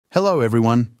Hello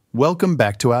everyone, welcome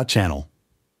back to our channel.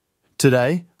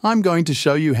 Today, I'm going to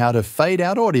show you how to fade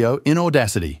out audio in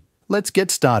Audacity. Let's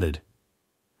get started.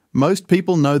 Most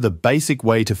people know the basic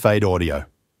way to fade audio.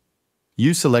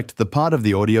 You select the part of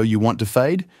the audio you want to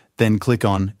fade, then click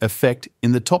on Effect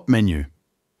in the top menu.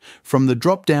 From the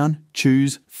drop-down,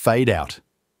 choose Fade Out.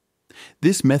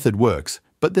 This method works,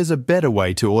 but there's a better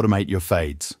way to automate your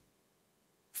fades.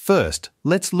 First,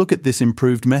 let's look at this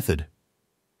improved method.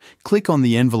 Click on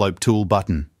the Envelope Tool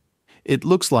button. It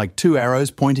looks like two arrows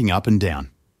pointing up and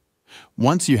down.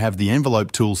 Once you have the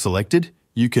Envelope tool selected,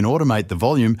 you can automate the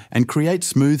volume and create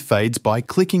smooth fades by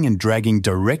clicking and dragging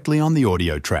directly on the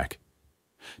audio track.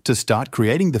 To start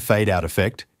creating the fade out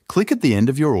effect, click at the end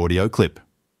of your audio clip.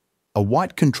 A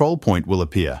white control point will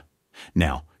appear.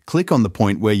 Now, click on the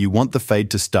point where you want the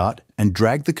fade to start and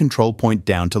drag the control point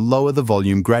down to lower the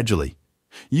volume gradually.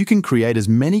 You can create as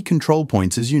many control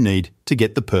points as you need to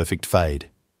get the perfect fade.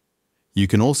 You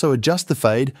can also adjust the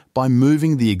fade by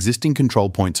moving the existing control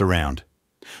points around.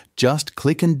 Just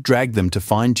click and drag them to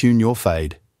fine-tune your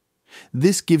fade.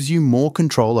 This gives you more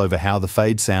control over how the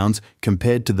fade sounds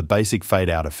compared to the basic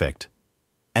fade-out effect.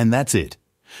 And that's it.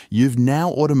 You've now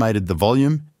automated the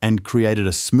volume and created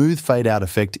a smooth fade-out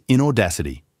effect in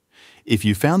Audacity. If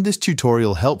you found this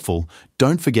tutorial helpful,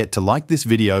 don't forget to like this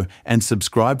video and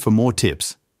subscribe for more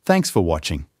tips. Thanks for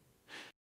watching.